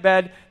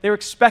deathbed. They were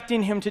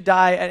expecting him to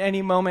die at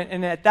any moment,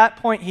 and at that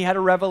point, he had a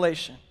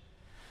revelation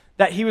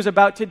that he was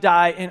about to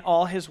die and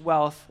all his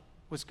wealth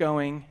was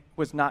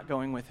not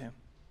going with him.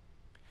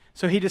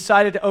 So he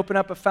decided to open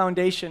up a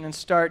foundation and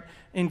start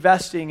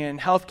investing in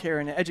healthcare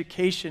and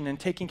education and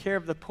taking care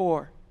of the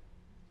poor.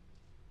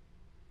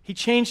 He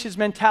changed his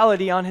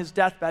mentality on his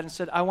deathbed and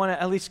said, I want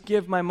to at least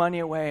give my money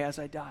away as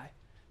I die,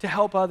 to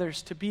help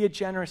others, to be a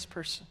generous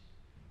person.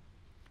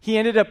 He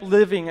ended up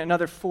living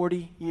another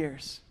 40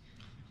 years.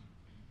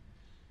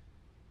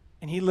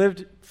 And he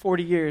lived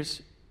 40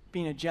 years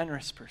being a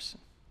generous person.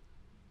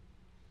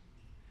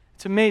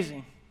 It's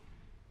amazing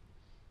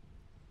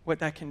what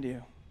that can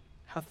do,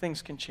 how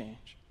things can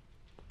change.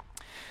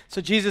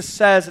 So Jesus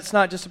says it's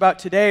not just about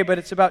today, but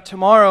it's about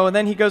tomorrow. And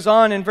then he goes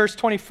on in verse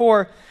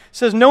 24,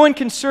 says, no one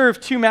can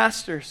serve two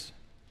masters.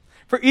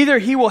 For either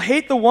he will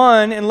hate the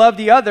one and love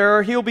the other,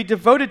 or he will be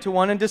devoted to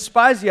one and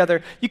despise the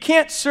other. You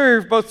can't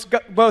serve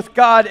both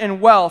God and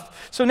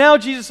wealth. So now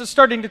Jesus is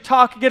starting to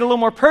get a little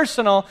more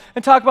personal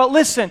and talk about,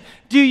 listen,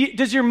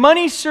 does your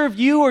money serve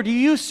you, or do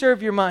you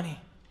serve your money?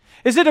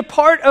 Is it a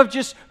part of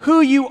just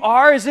who you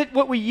are? Is it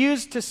what we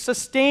use to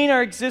sustain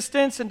our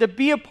existence and to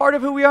be a part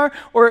of who we are?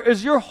 Or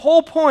is your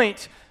whole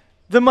point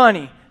the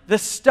money, the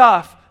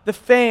stuff, the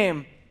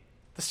fame,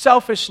 the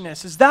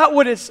selfishness? Is that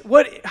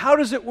how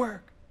does it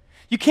work?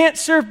 You can't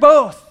serve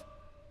both.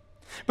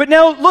 But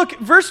now look,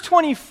 verse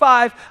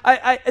 25,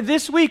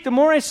 this week, the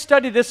more I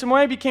studied this, the more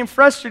I became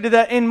frustrated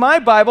that in my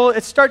Bible,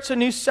 it starts a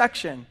new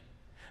section.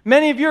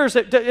 Many of yours,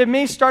 it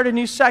may start a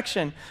new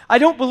section. I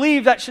don't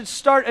believe that should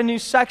start a new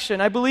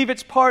section. I believe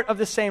it's part of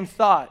the same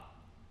thought.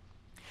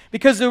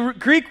 Because the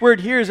Greek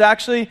word here is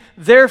actually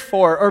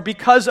therefore, or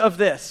because of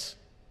this.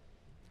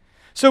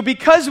 So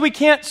because we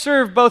can't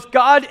serve both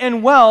God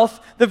and wealth,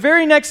 the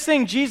very next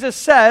thing Jesus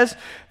says,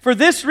 for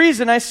this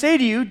reason I say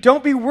to you,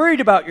 don't be worried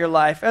about your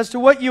life as to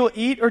what you will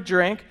eat or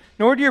drink,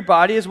 nor to your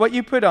body as what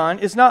you put on.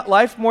 Is not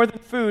life more than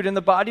food and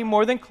the body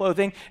more than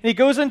clothing? And he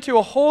goes into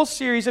a whole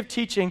series of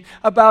teaching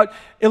about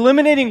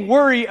eliminating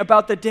worry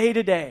about the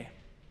day-to-day.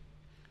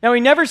 Now,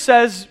 he never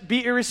says,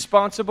 be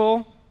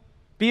irresponsible,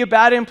 be a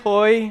bad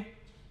employee,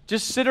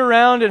 just sit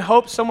around and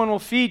hope someone will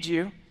feed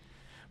you.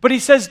 But he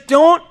says,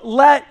 don't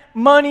let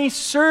money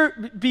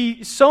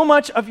be so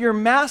much of your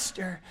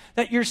master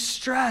that you're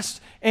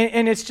stressed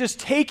and it's just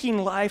taking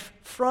life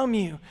from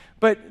you.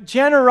 But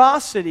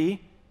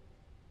generosity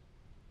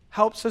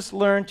helps us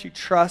learn to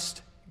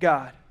trust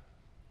God.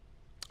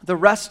 The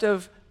rest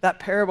of that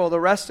parable, the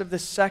rest of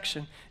this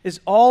section,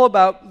 is all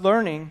about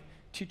learning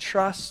to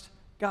trust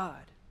God.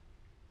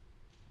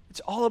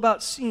 It's all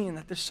about seeing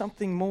that there's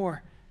something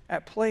more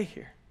at play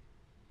here.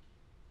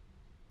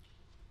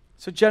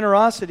 So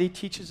generosity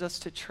teaches us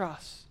to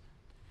trust.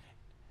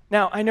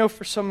 Now, I know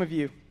for some of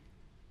you,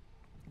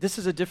 this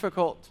is a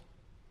difficult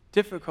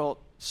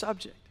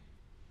subject.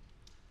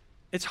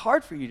 It's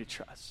hard for you to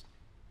trust.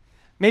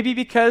 Maybe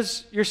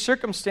because your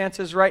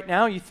circumstances right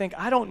now, you think,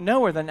 I don't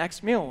know where the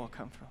next meal will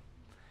come from.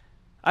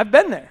 I've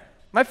been there.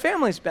 My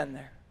family's been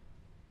there.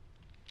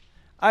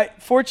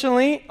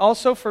 Fortunately,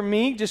 also for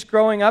me, just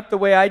growing up the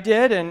way I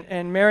did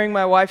and marrying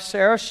my wife,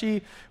 Sarah,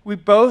 we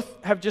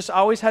both have just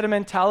always had a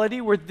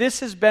mentality where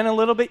this has been a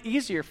little bit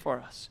easier for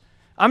us.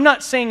 I'm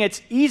not saying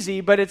it's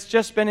easy, but it's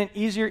just been an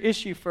easier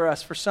issue for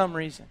us for some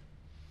reason.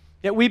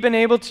 Yet we've been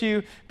able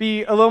to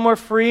be a little more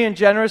free and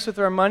generous with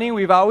our money.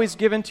 We've always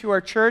given to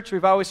our church.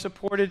 We've always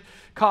supported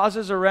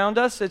causes around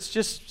us. It's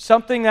just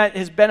something that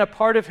has been a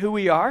part of who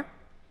we are.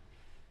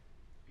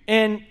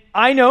 And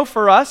I know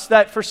for us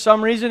that for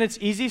some reason it's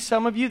easy.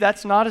 Some of you,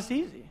 that's not as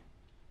easy.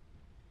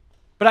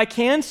 But I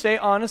can say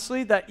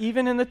honestly that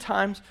even in the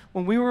times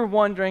when we were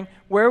wondering,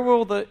 where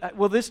will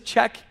this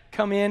check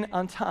come in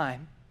on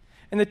time?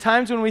 And the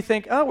times when we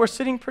think, oh, we're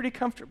sitting pretty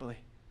comfortably.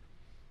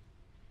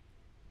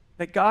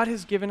 That God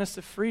has given us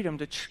the freedom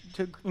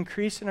to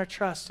increase in our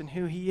trust in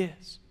who He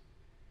is.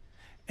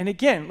 And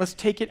again, let's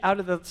take it out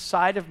of the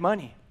side of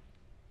money.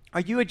 Are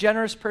you a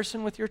generous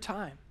person with your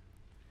time?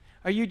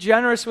 Are you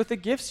generous with the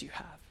gifts you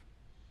have?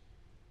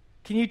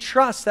 Can you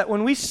trust that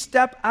when we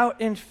step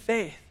out in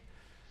faith,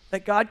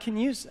 that God can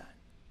use that?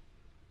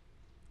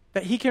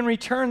 That He can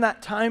return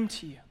that time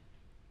to you?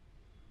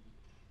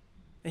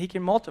 That He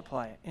can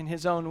multiply it in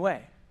His own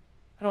way?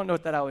 I don't know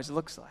what that always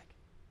looks like.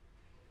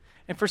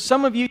 And for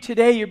some of you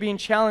today, you're being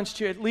challenged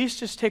to at least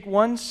just take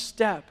one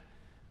step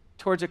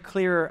towards a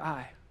clearer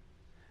eye.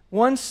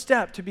 One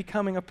step to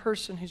becoming a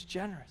person who's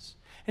generous.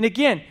 And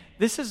again,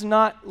 this is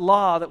not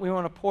law that we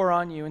want to pour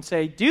on you and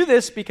say, do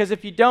this because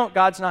if you don't,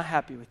 God's not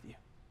happy with you.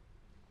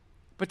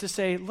 But to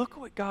say, look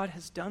what God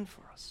has done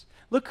for us.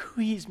 Look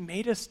who He's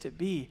made us to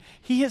be.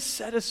 He has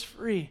set us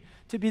free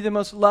to be the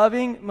most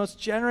loving, most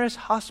generous,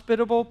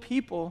 hospitable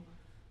people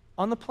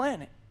on the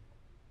planet.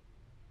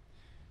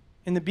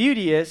 And the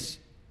beauty is,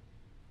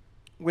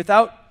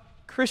 without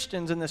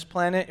Christians in this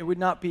planet, it would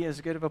not be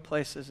as good of a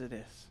place as it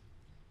is.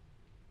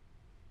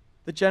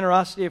 The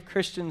generosity of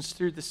Christians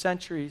through the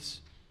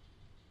centuries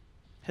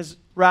has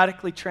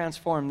radically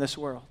transformed this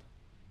world.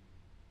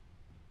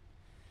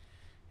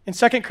 In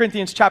 2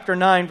 Corinthians chapter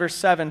 9, verse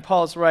 7,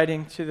 Paul is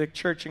writing to the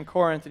church in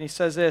Corinth, and he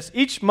says this,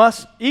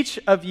 Each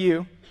of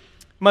you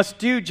must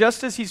do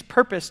just as he's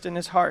purposed in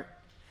his heart,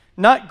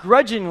 not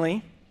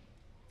grudgingly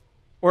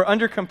or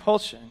under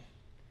compulsion,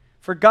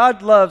 for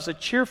God loves a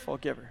cheerful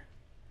giver.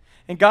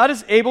 And God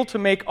is able to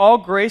make all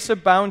grace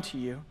abound to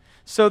you,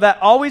 so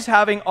that always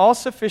having all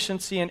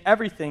sufficiency in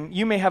everything,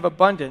 you may have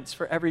abundance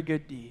for every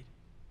good deed.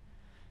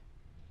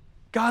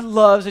 God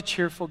loves a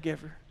cheerful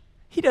giver.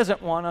 He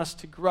doesn't want us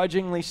to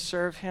grudgingly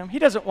serve Him. He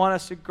doesn't want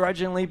us to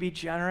grudgingly be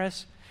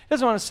generous. He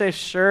doesn't want to say,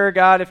 sure,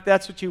 God, if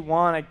that's what you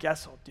want, I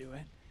guess I'll do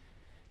it.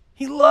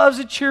 He loves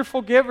a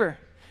cheerful giver.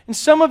 And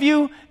some of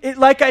you,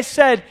 like I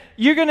said,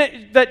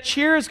 that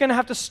cheer is going to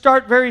have to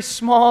start very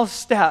small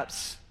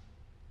steps.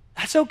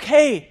 That's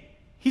okay.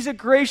 He's a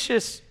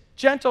gracious,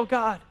 gentle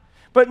God.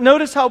 But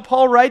notice how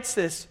Paul writes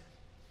this.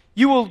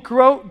 You will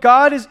grow.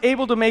 God is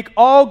able to make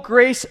all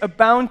grace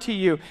abound to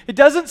you. It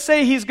doesn't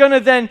say He's going to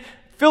then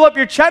fill up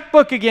your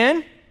checkbook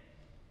again.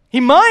 He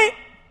might,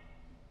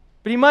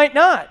 but He might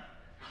not.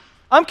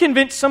 I'm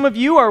convinced some of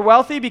you are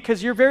wealthy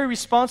because you're very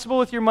responsible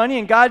with your money,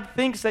 and God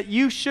thinks that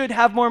you should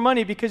have more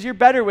money because you're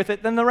better with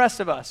it than the rest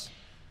of us.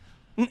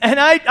 And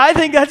I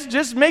think that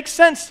just makes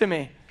sense to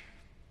me.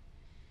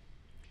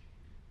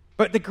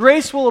 But the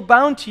grace will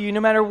abound to you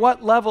no matter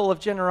what level of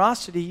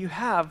generosity you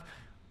have.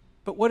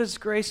 But what does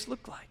grace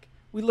look like?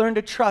 We learn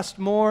to trust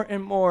more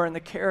and more in the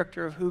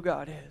character of who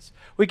God is.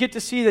 We get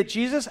to see that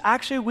Jesus,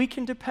 actually, we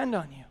can depend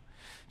on you.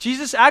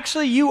 Jesus,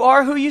 actually, you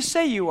are who you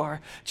say you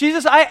are.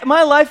 Jesus,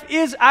 my life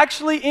is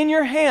actually in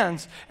your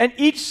hands. And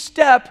each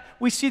step,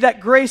 we see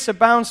that grace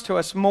abounds to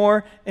us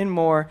more and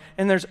more.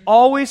 And there's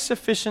always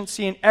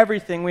sufficiency in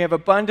everything. We have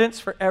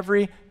abundance for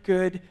every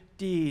good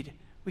deed.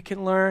 We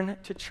can learn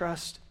to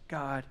trust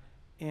God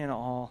in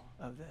all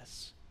of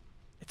this.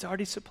 It's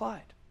already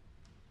supplied.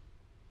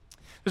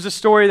 There's a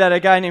story that a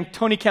guy named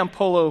Tony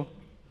Campolo,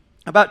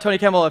 about Tony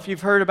Campolo. If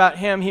you've heard about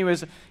him, he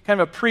was kind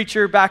of a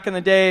preacher back in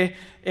the day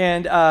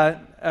and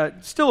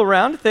still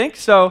around, I think,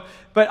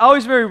 but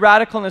always very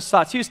radical in his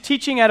thoughts. He was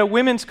teaching at a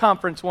women's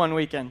conference one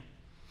weekend.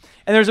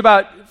 And there's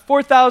about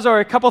 4,000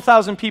 or a couple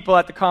thousand people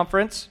at the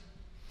conference.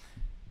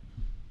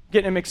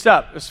 Getting it mixed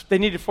up. They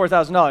needed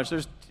 $4,000.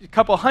 There's a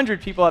couple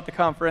hundred people at the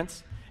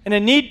conference. And a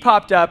need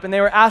popped up, and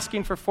they were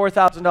asking for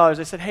 $4,000.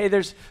 They said, hey,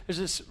 there's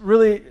this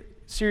really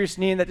serious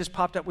need that just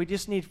popped up. We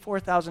just need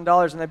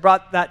 $4,000. And they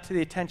brought that to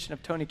the attention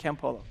of Tony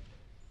Campolo.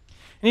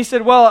 And he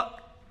said, well,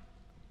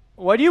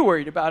 what are you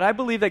worried about? I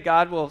believe that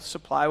God will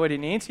supply what he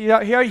needs. He's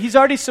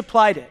already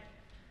supplied it.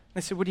 And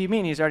they said, what do you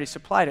mean he's already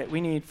supplied it?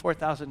 We need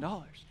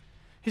 $4,000.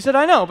 He said,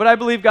 I know, but I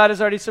believe God has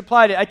already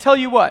supplied it. I tell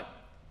you what.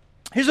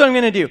 Here's what I'm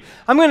going to do.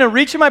 I'm going to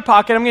reach in my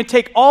pocket. I'm going to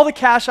take all the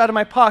cash out of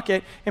my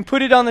pocket and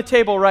put it on the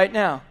table right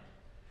now.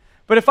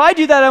 But if I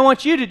do that, I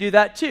want you to do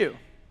that too.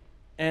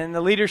 And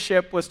the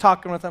leadership was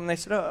talking with him. And they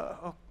said,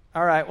 oh,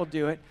 all right, we'll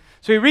do it.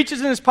 So he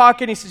reaches in his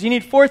pocket and he says, you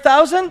need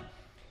 $4,000?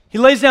 He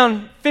lays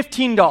down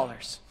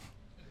 $15.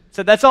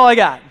 Said, that's all I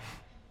got.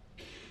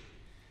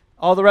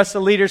 All the rest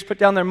of the leaders put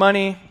down their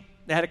money.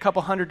 They had a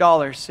couple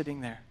 $100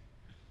 sitting there.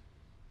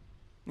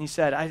 And he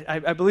said,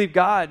 I believe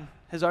God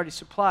has already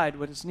supplied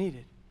what is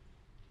needed.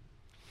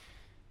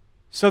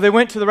 So they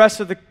went to the rest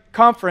of the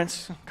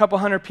conference, a couple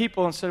hundred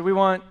people, and said,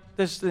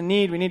 this is the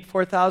need. We need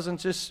 $4,000.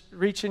 Just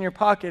reach in your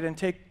pocket and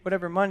take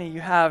whatever money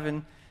you have,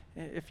 and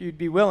if you'd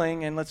be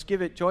willing, and let's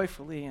give it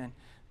joyfully. And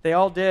they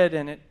all did,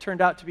 and it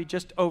turned out to be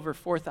just over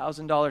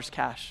 $4,000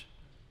 cash.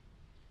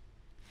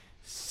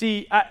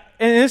 See, and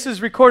this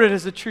is recorded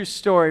as a true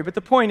story, but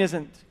the point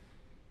isn't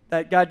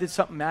that God did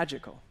something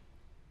magical.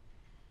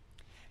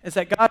 It's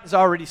that God has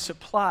already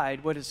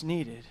supplied what is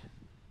needed.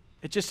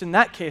 It just, in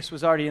that case,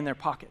 was already in their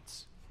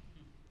pockets.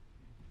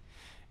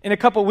 In a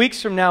couple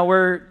weeks from now,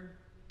 we're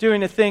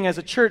doing a thing as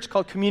a church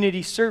called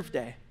Community Serve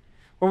Day,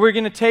 where we're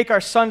going to take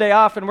our Sunday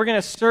off and we're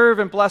going to serve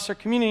and bless our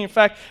community. In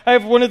fact, I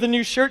have one of the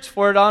new shirts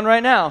for it on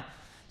right now.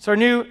 It's our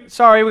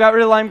sorry, we got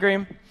rid of lime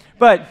green,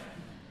 but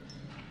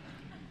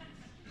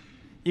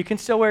you can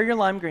still wear your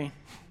lime green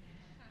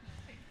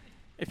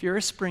if you're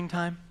a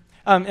springtime.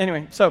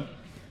 Anyway, so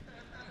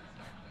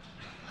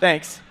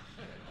thanks.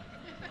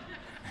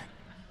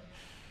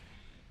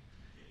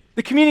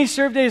 The Community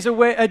Serve Day is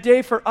a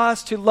day for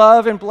us to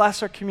love and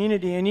bless our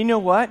community. And you know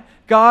what?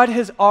 God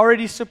has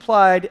already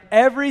supplied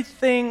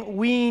everything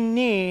we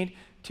need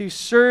to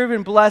serve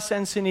and bless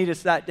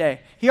Encinitas that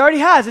day. He already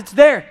has. It's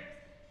there.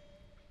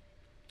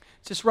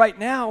 It's just right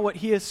now what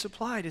he has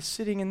supplied is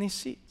sitting in these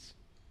seats.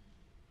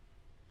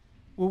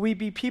 Will we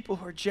be people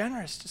who are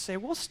generous to say,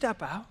 we'll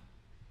step out.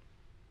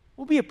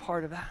 We'll be a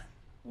part of that.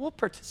 We'll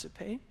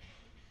participate.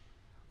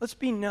 Let's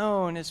be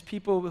known as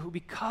people who,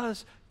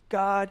 because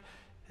God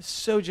is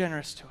so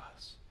generous to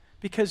us,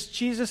 because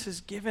Jesus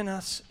has given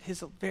us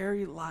his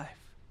very life,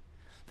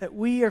 that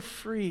we are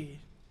free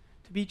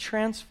to be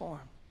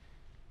transformed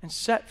and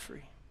set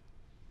free,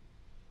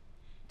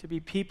 to be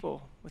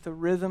people with a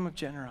rhythm of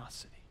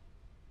generosity,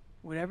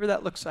 whatever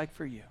that looks like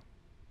for you.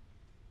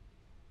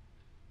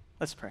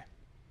 Let's pray.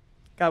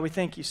 God, we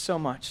thank you so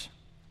much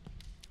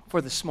for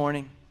this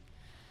morning.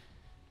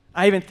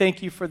 I even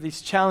thank you for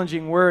these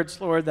challenging words,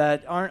 Lord,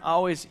 that aren't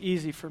always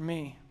easy for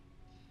me.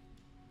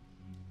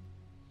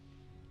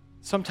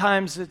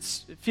 Sometimes it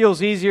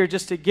feels easier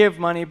just to give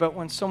money, but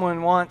when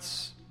someone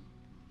wants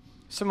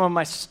some of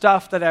my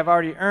stuff that I've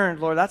already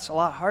earned, Lord, that's a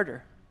lot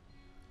harder.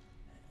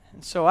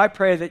 And so I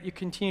pray that you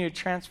continue to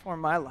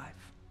transform my life.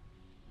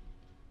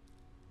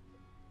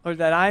 Lord,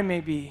 that I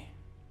may be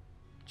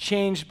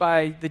changed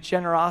by the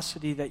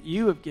generosity that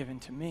you have given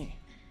to me.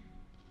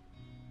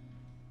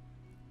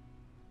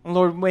 And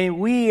Lord, may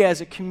we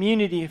as a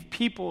community of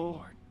people,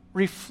 Lord,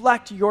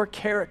 reflect your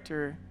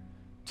character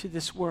to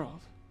this world.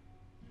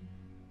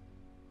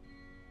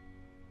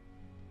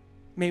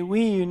 May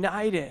we,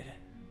 united,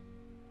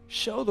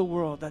 show the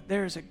world that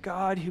there is a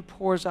God who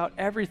pours out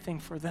everything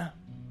for them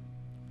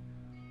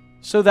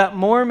so that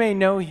more may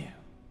know you.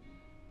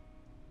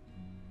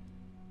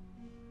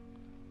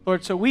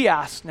 Lord, so we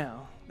ask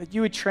now that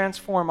you would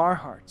transform our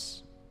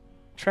hearts,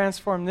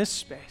 transform this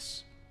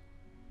space.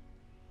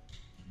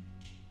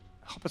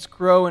 Help us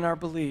grow in our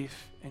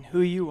belief in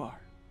who you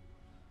are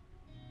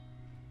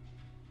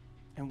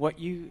and what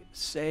you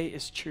say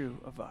is true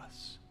of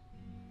us.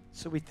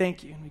 So we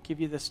thank you and we give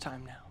you this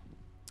time now.